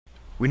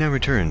We now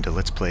return to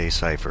Let's Play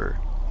Cypher.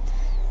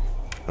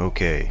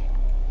 Okay,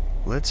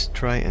 let's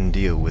try and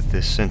deal with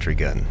this sentry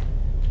gun.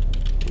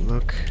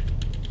 Look,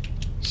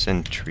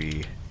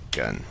 sentry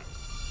gun.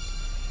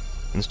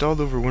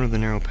 Installed over one of the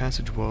narrow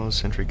passage walls,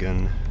 sentry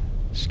gun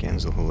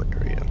scans the whole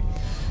area.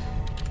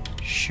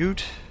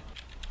 Shoot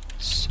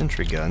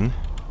sentry gun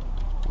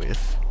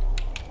with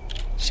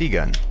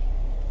C-gun.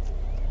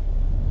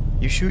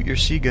 You shoot your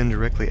C-gun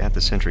directly at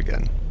the sentry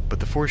gun, but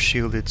the force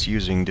shield it's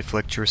using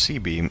deflects your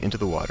C-beam into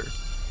the water.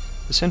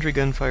 The sentry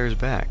gun fires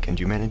back, and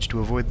you manage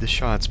to avoid the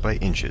shots by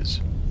inches.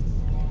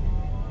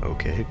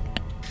 Okay.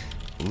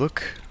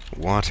 Look,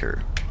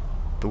 water.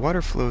 The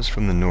water flows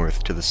from the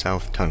north to the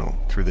south tunnel,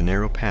 through the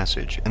narrow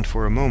passage, and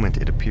for a moment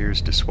it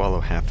appears to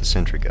swallow half the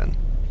sentry gun.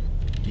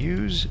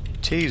 Use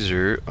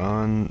taser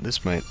on...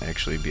 This might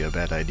actually be a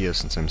bad idea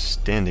since I'm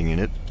standing in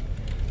it.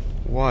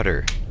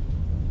 Water.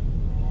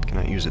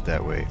 Cannot use it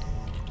that way.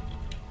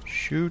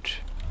 Shoot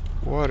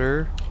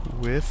water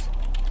with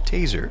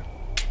taser.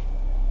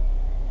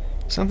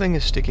 Something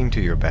is sticking to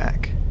your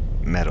back.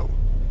 Metal.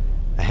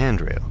 A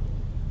handrail.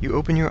 You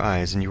open your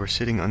eyes and you are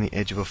sitting on the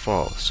edge of a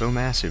fall, so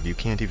massive you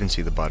can't even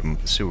see the bottom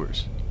of the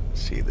sewers.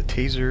 See the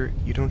taser,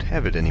 you don't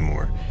have it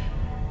anymore.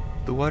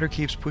 The water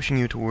keeps pushing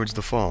you towards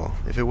the fall.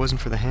 If it wasn't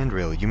for the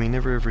handrail, you may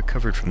never have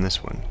recovered from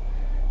this one.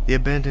 The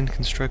abandoned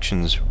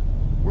constructions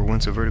were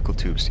once a vertical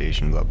tube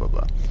station, blah blah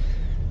blah.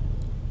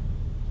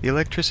 The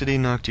electricity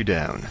knocked you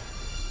down.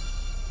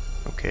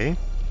 Okay.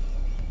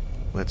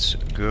 Let's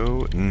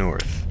go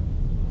north.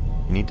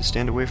 You need to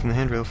stand away from the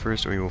handrail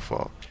first or you will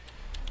fall.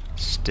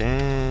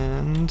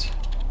 Stand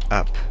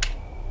up.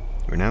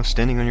 You are now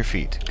standing on your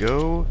feet.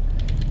 Go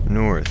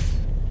north.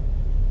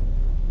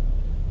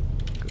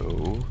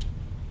 Go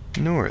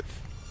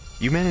north.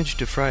 You managed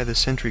to fry the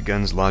sentry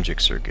gun's logic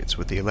circuits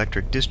with the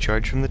electric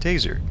discharge from the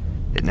taser.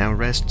 It now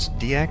rests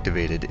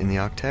deactivated in the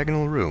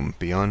octagonal room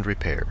beyond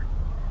repair.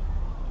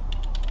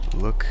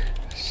 Look,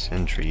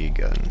 sentry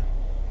gun.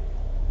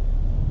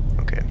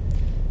 Okay,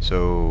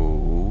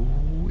 so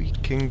we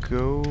can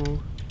go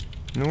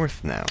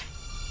north now.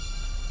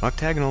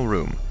 Octagonal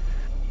room.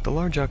 The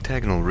large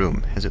octagonal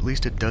room has at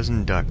least a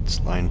dozen ducts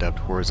lined up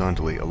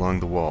horizontally along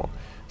the wall,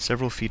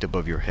 several feet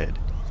above your head.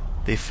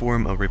 They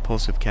form a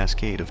repulsive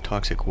cascade of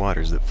toxic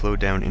waters that flow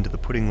down into the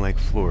pudding-like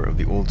floor of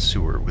the old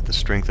sewer with the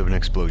strength of an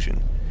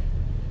explosion.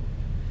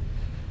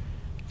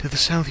 To the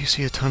south you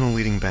see a tunnel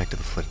leading back to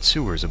the flooded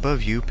sewers.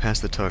 Above you,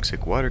 past the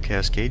toxic water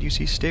cascade, you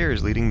see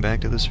stairs leading back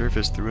to the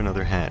surface through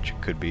another hatch.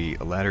 Could be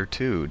a ladder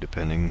too,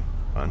 depending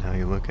on how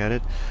you look at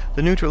it.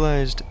 The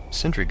neutralized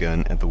sentry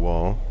gun at the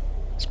wall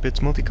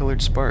spits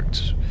multicolored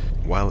sparks,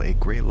 while a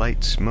gray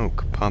light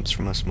smoke pops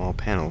from a small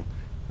panel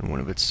on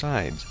one of its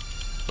sides.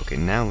 Okay,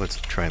 now let's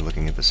try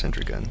looking at the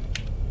sentry gun.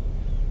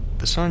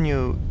 The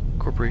Sanyo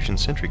Corporation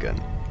sentry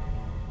gun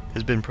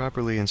has been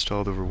properly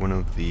installed over one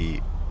of the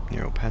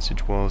narrow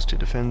passage walls to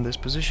defend this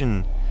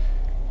position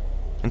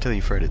until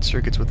you fired its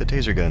circuits with the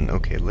taser gun.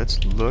 Okay,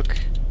 let's look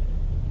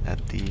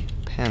at the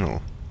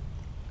panel.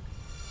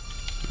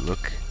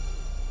 Look.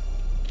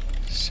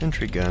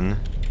 Sentry gun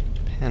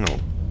panel.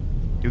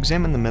 You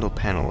examine the metal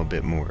panel a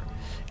bit more.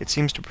 It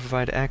seems to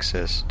provide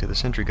access to the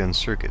sentry gun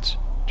circuits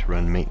to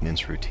run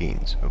maintenance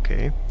routines.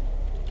 Okay.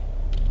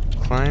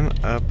 Climb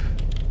up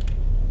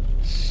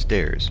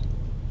stairs.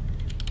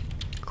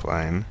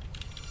 Climb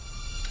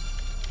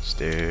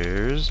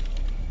stairs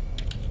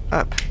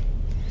up.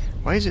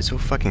 Why is it so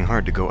fucking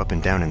hard to go up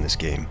and down in this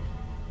game?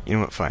 You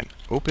know what, fine.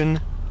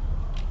 Open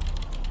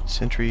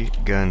sentry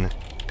gun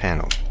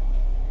panel.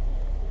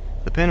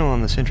 The panel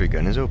on the sentry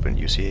gun is open.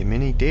 You see a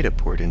mini data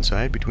port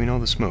inside between all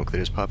the smoke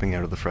that is popping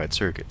out of the fried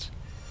circuits.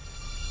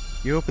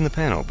 You open the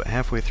panel, but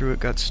halfway through it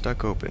got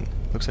stuck open.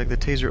 Looks like the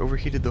taser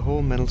overheated the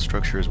whole metal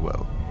structure as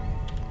well.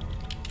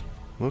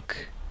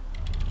 Look.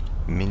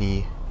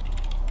 Mini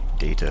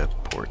data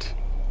port.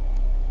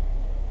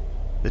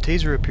 The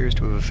taser appears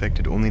to have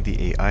affected only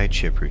the AI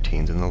chip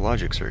routines and the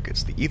logic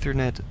circuits. The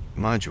Ethernet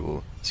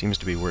module seems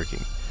to be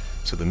working,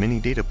 so the mini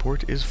data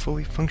port is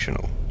fully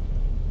functional.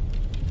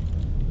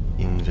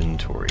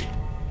 Inventory.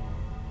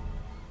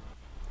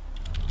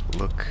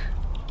 Look.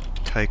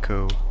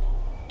 Tyco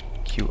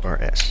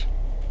QRS.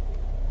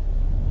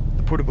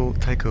 The portable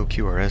Tyco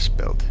QRS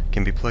belt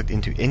can be plugged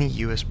into any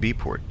USB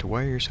port to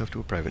wire yourself to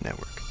a private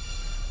network.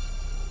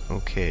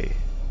 Okay.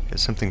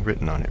 Has something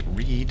written on it.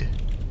 Read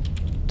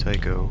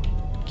Tyco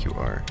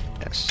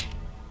QRS.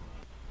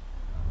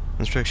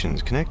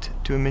 Instructions. Connect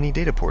to a mini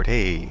data port.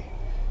 Hey.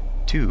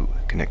 2.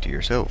 Connect to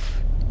yourself.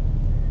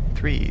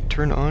 3.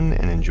 Turn on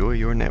and enjoy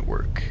your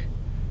network.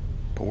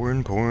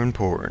 Porn.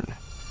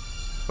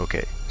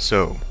 Okay,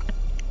 so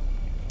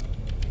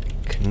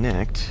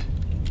connect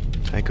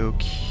Tyco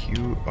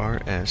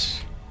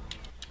QRS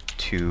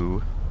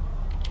to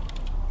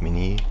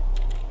mini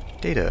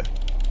data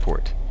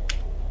port.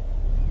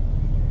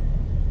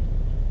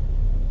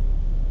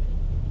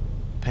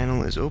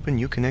 Panel is open.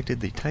 You connected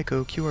the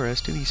Tyco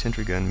QRS to the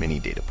sentry gun mini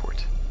data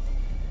port.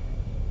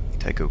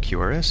 Tyco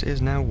QRS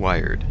is now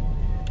wired.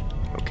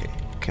 Okay,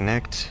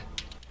 connect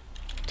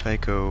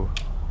Tyco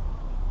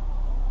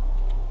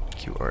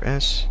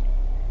QRS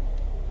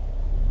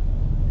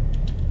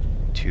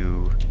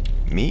to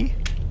me.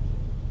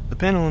 The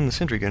panel on the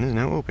sentry gun is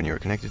now open. You are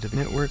connected to the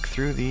network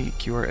through the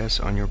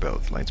QRS on your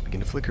belt. Lights begin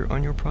to flicker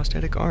on your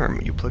prosthetic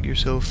arm. You plug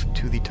yourself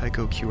to the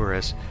Tycho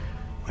QRS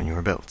on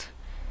your belt.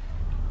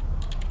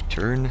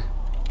 Turn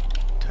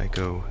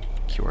Tycho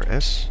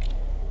QRS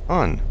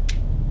on.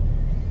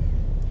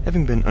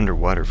 Having been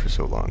underwater for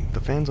so long,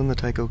 the fans on the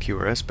Tycho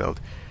QRS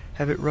belt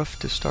have it rough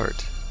to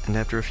start, and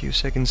after a few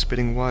seconds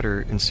spitting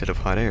water instead of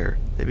hot air,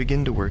 they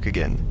begin to work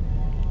again.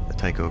 The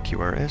Tycho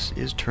QRS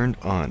is turned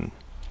on.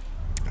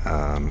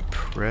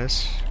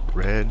 Press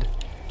red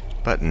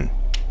button.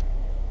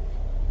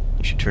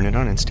 You should turn it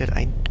on instead.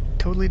 I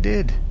totally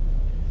did.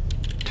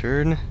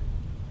 Turn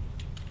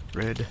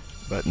red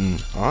button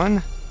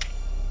on?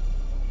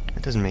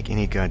 That doesn't make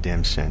any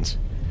goddamn sense.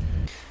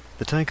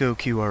 The Tycho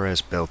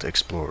QRS Belt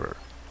Explorer.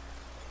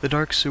 The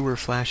dark sewer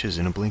flashes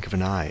in a blink of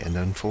an eye and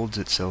unfolds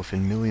itself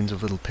in millions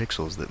of little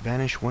pixels that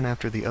vanish one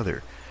after the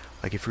other,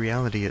 like if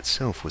reality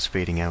itself was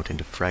fading out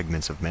into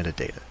fragments of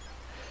metadata.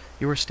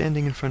 You are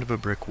standing in front of a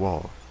brick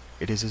wall.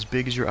 It is as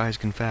big as your eyes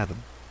can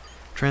fathom.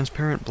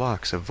 Transparent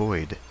blocks of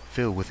void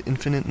fill with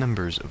infinite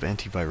numbers of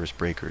antivirus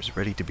breakers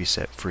ready to be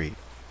set free.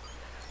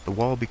 The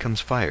wall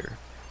becomes fire.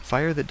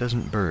 Fire that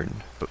doesn't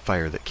burn, but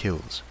fire that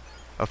kills.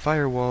 A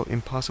firewall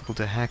impossible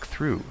to hack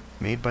through,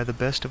 made by the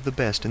best of the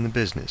best in the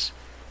business.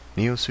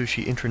 Neo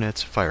Sushi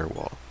Internet's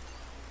firewall.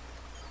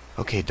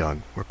 Okay,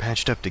 dog, we're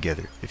patched up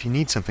together. If you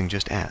need something,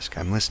 just ask.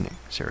 I'm listening,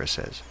 Sarah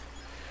says.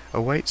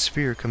 A white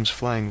sphere comes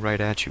flying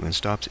right at you and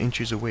stops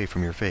inches away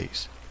from your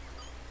face.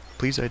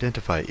 Please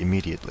identify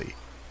immediately.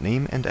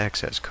 Name and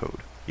access code,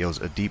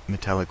 yells a deep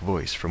metallic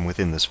voice from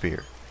within the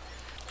sphere.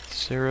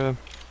 Sarah,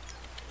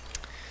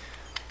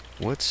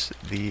 what's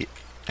the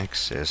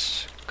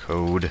access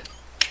code?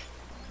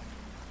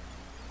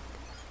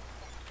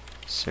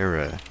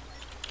 Sarah,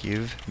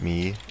 give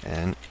me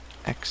an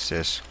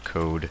access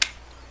code.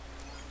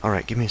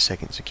 Alright, give me a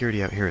second.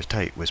 Security out here is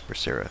tight, whispers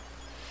Sarah.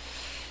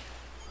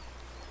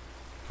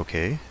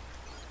 Okay.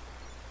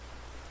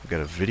 We've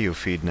got a video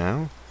feed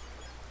now.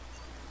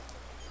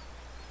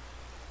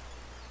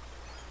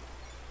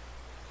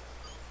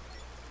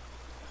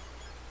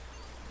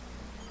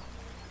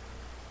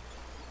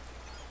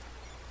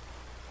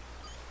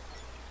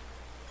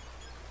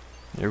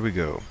 There we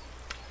go.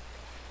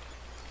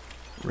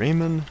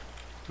 Raymond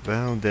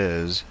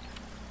Valdez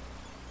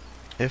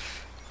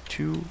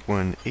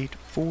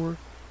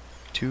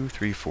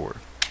F2184234.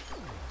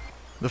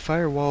 The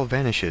firewall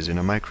vanishes in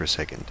a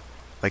microsecond,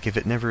 like if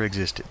it never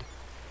existed.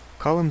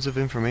 Columns of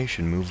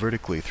information move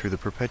vertically through the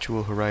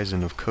perpetual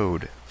horizon of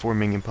code,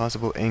 forming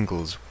impossible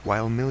angles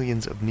while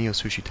millions of Neo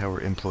Sushi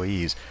Tower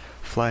employees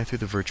fly through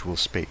the virtual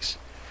space.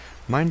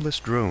 Mindless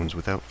drones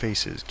without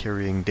faces,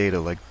 carrying data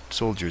like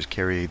soldiers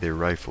carry their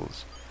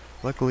rifles.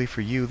 Luckily for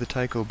you, the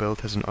Tycho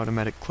belt has an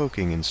automatic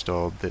cloaking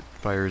installed that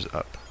fires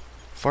up.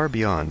 Far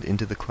beyond,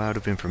 into the cloud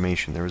of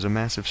information, there is a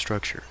massive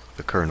structure,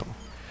 the kernel,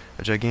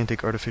 a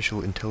gigantic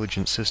artificial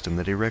intelligence system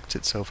that erects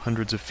itself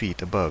hundreds of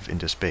feet above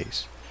into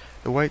space.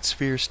 The white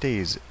sphere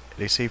stays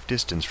at a safe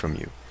distance from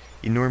you.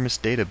 Enormous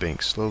data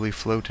banks slowly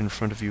float in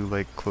front of you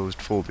like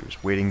closed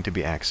folders, waiting to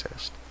be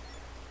accessed.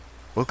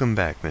 Welcome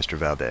back, Mr.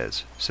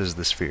 Valdez, says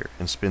the sphere,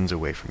 and spins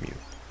away from you.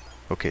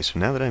 Okay, so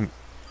now that I'm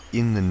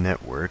in the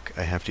network,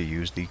 I have to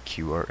use the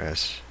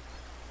QRS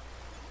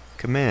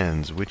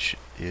commands, which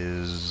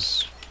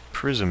is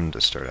Prism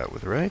to start out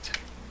with, right?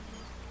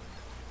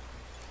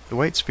 The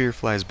white sphere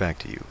flies back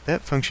to you.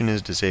 That function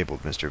is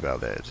disabled, Mr.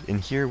 Valdez. In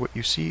here, what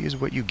you see is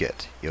what you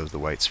get, yells the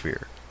white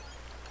sphere.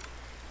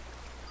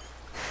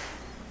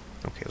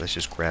 Okay, let's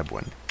just grab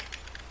one.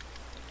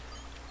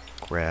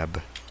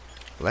 Grab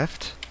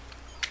left.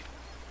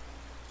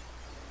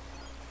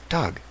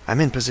 Dog,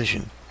 I'm in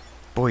position.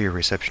 Boy, your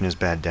reception is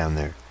bad down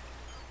there.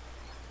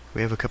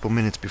 We have a couple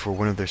minutes before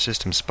one of their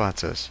systems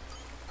spots us.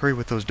 Hurry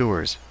with those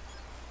doors,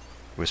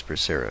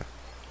 whispers Sarah.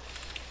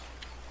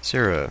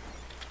 Sarah,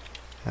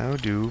 how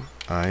do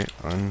I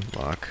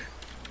unlock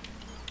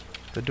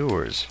the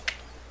doors?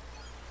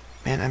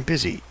 Man, I'm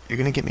busy. You're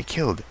gonna get me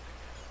killed.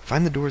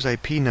 Find the door's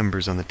IP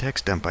numbers on the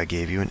text dump I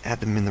gave you and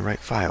add them in the right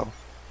file,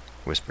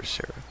 whispers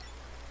Sarah.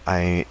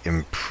 I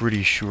am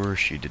pretty sure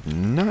she did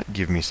not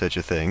give me such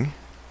a thing.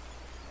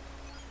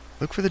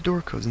 Look for the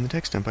door codes in the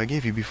text dump I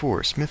gave you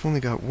before. Smith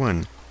only got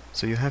one,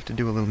 so you'll have to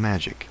do a little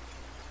magic.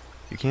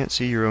 You can't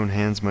see your own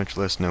hands, much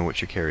less know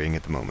what you're carrying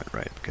at the moment,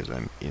 right? Because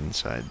I'm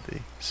inside the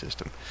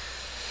system.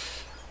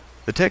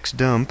 The text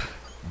dump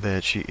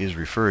that she is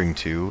referring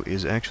to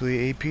is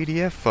actually a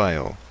PDF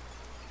file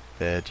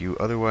that you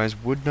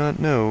otherwise would not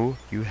know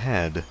you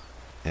had.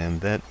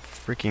 And that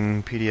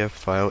freaking PDF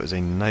file is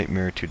a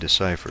nightmare to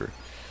decipher.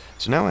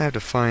 So now I have to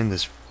find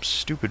this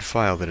stupid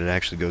file that it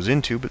actually goes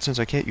into, but since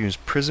I can't use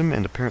Prism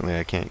and apparently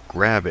I can't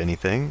grab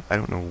anything, I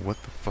don't know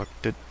what the fuck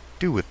to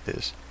do with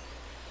this.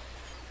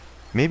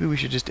 Maybe we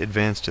should just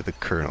advance to the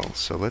kernel.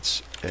 So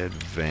let's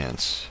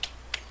advance.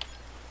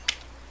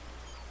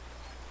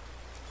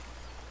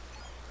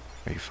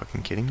 Are you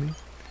fucking kidding me?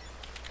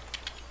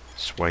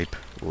 Swipe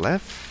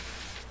left.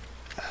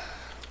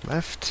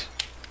 left.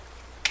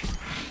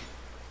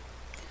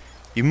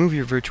 You move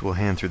your virtual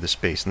hand through the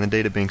space, and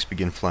the databanks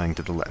begin flying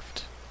to the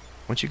left.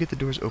 Once you get the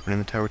doors open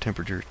and the tower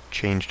temperature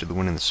changed to the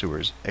one in the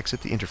sewers,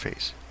 exit the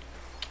interface.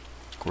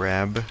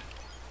 Grab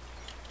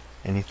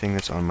anything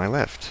that's on my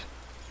left.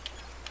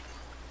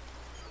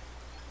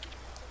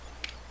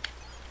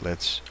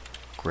 Let's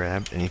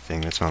grab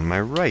anything that's on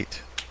my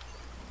right.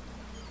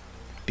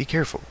 Be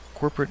careful.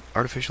 Corporate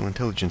artificial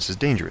intelligence is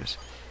dangerous.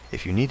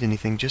 If you need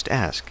anything, just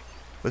ask.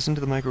 Listen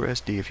to the micro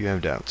SD if you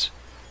have doubts.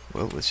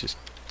 Well, let's just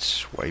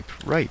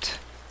swipe right.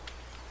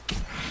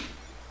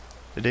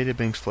 The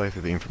databanks fly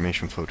through the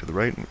information flow to the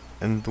right,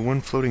 and the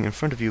one floating in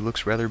front of you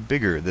looks rather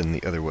bigger than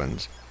the other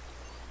ones.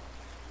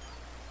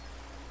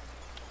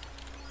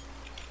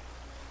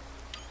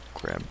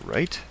 Grab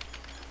right.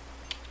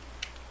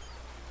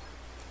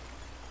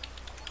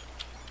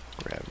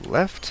 Grab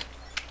left.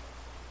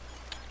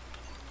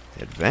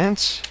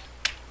 Advance.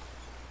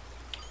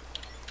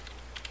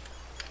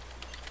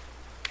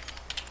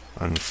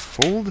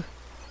 Unfold.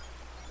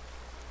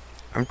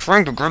 I'm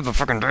trying to grab the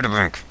fucking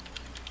databank.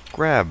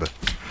 Grab.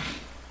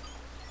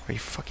 Are you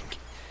fucking...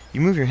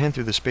 You move your hand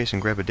through the space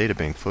and grab a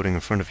databank floating in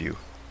front of you.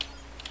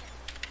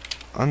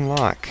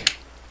 Unlock.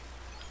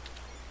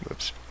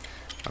 Whoops.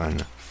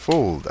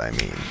 Unfold, I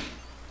mean.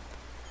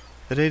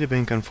 The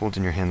databank unfolds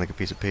in your hand like a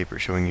piece of paper,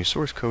 showing you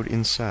source code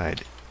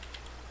inside.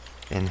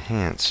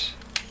 Enhance.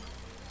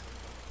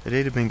 The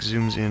databank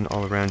zooms in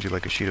all around you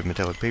like a sheet of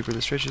metallic paper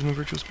that stretches in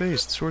virtual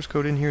space. The source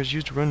code in here is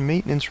used to run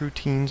maintenance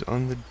routines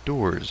on the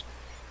doors.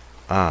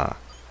 Ah.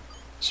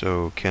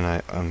 So, can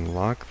I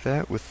unlock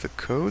that with the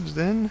codes,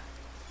 then?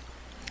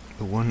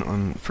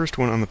 The first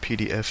one on the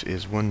PDF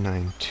is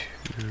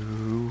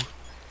 192...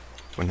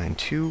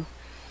 192...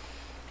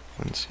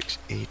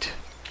 168...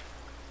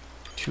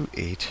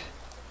 28...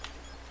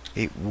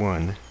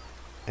 81...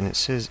 and it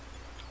says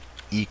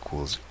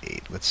equals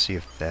 8. Let's see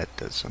if that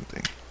does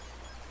something.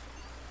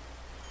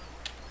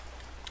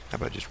 How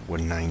about just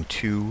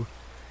 192...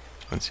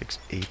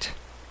 168...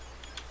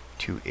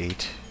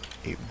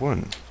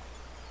 2881.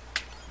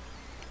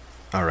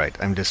 Alright,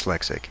 I'm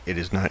dyslexic. It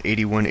is not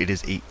 81, it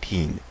is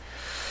 18.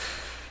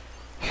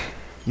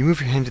 You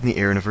move your hand in the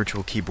air and a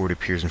virtual keyboard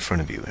appears in front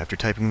of you. After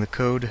typing the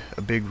code,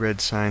 a big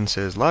red sign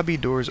says, "Lobby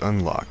doors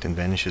unlocked," and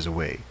vanishes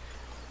away.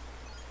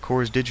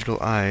 Core's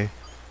digital eye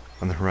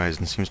on the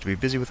horizon seems to be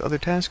busy with other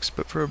tasks,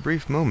 but for a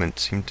brief moment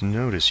seemed to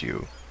notice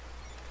you.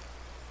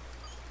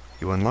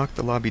 You unlock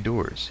the lobby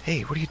doors.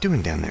 Hey, what are you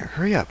doing down there?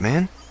 Hurry up,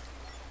 man!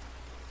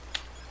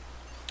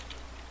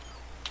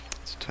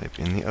 Let's type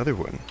in the other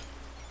one.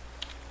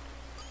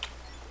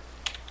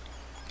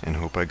 And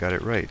hope I got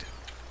it right.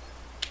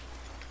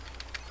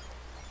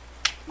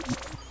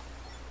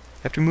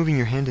 After moving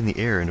your hand in the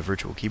air and a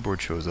virtual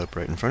keyboard shows up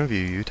right in front of you,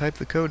 you type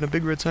the code and a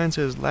big red sign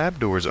says "Lab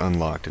doors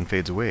unlocked" and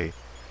fades away.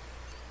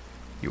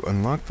 You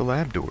unlock the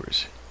lab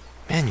doors.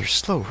 Man, you're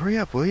slow. Hurry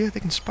up, will you? They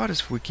can spot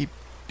us if we keep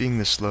being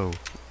this slow.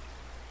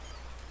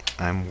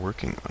 I'm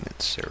working on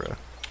it, Sarah.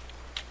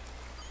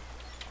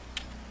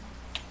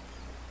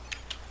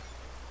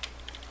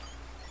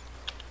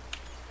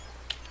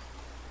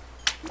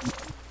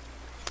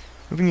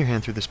 Moving your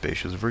hand through the space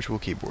shows a virtual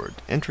keyboard.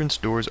 Entrance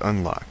doors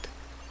unlocked.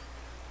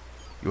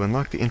 You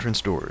unlock the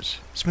entrance doors.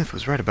 Smith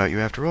was right about you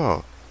after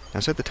all. Now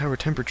set the tower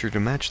temperature to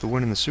match the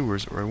one in the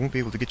sewers, or I won't be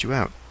able to get you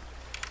out.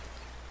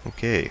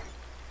 Okay.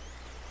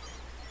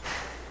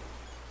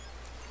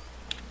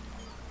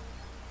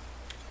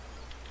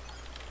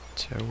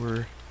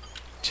 Tower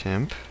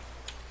temp.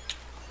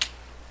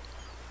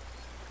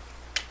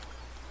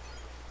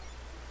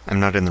 I'm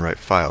not in the right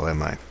file,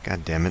 am I?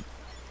 God damn it.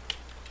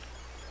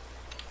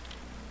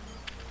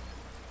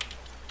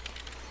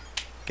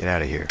 Get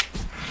out of here.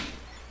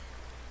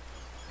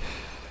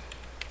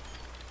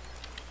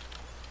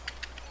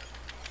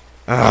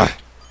 Ugh.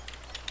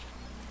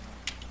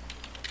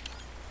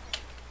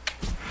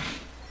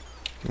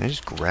 Can I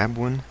just grab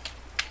one?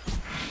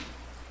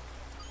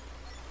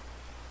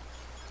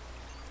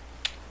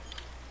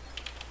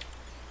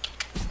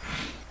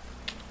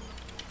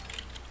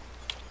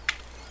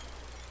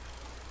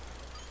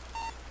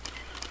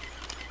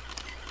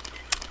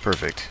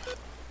 Perfect.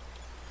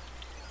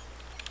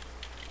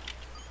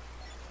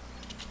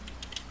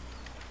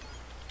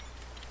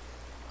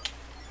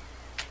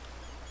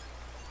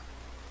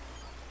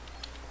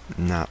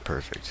 Not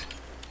perfect.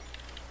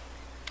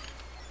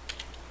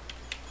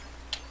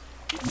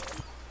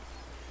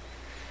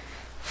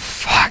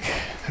 Fuck!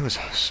 That was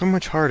so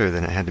much harder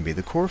than it had to be.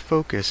 The core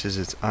focus is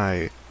its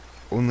eye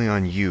only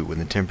on you when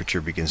the temperature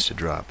begins to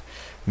drop.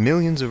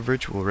 Millions of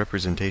virtual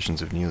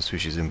representations of Neo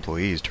Sushi's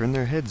employees turn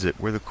their heads at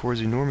where the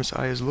core's enormous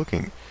eye is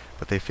looking,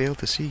 but they fail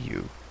to see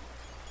you.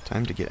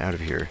 Time to get out of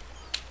here.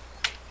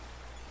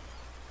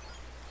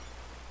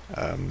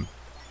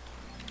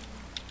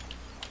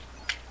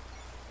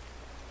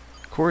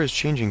 Core is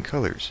changing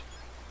colors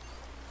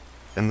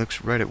and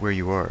looks right at where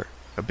you are.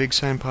 A big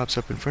sign pops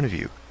up in front of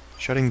you.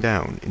 Shutting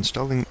down.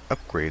 Installing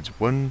upgrades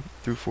 1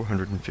 through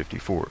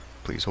 454.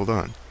 Please hold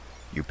on.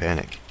 You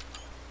panic.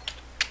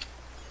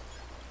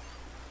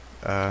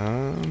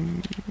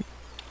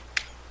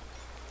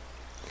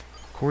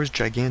 Core's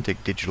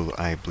gigantic digital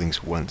eye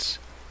blinks once,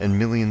 and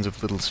millions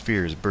of little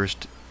spheres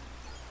burst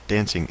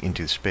dancing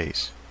into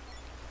space.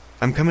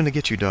 "I'm coming to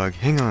get you, dog.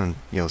 Hang on,"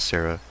 yells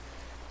Sarah.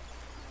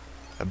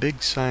 A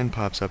big sign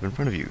pops up in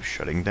front of you,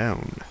 shutting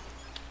down.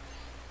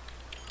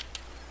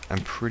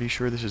 I'm pretty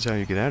sure this is how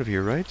you get out of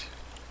here, right?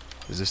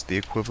 Is this the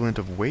equivalent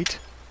of weight?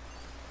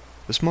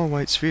 The small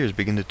white spheres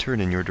begin to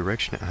turn in your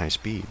direction at high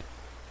speed.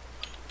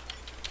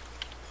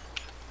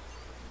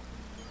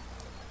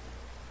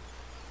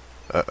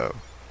 Uh-oh.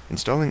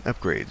 Installing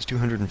upgrades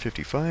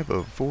 255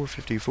 of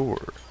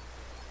 454.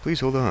 Please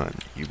hold on.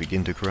 You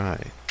begin to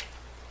cry.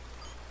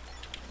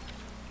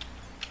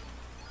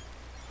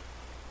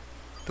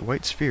 The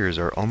white spheres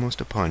are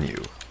almost upon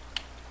you.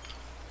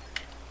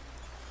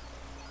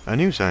 A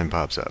new sign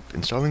pops up.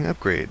 Installing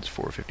upgrades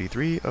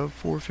 453 of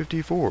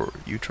 454.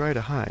 You try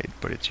to hide,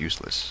 but it's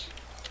useless.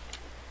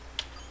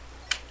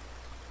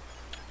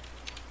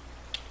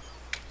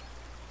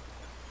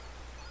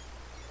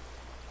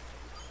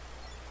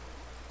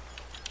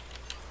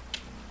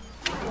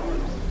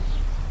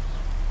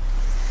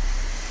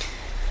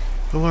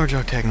 The large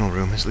octagonal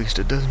room has at least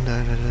a dozen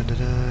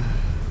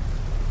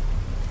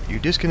You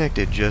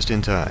disconnected just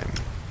in time.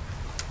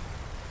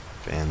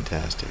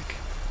 Fantastic.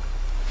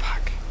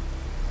 Fuck.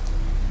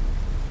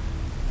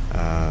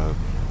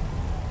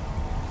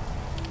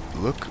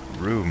 Look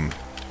room.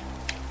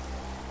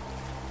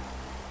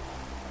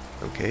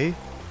 Okay.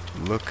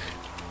 Look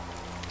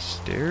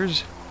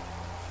stairs?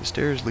 The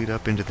stairs lead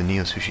up into the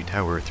Neo-Sushi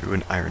Tower through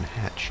an iron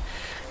hatch.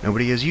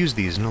 Nobody has used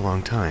these in a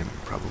long time,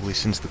 probably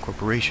since the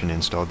corporation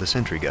installed the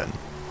sentry gun.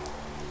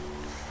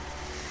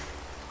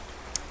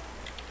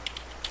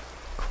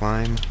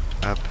 Climb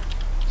up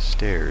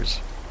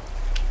stairs.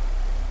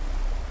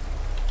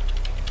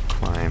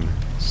 Climb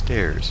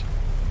stairs.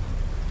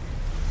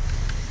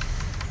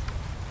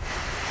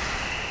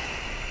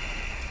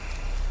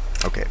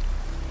 Okay,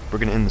 we're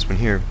gonna end this one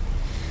here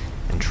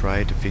and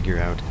try to figure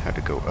out how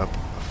to go up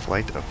a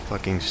flight of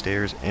fucking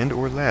stairs and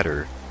or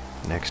ladder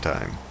next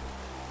time.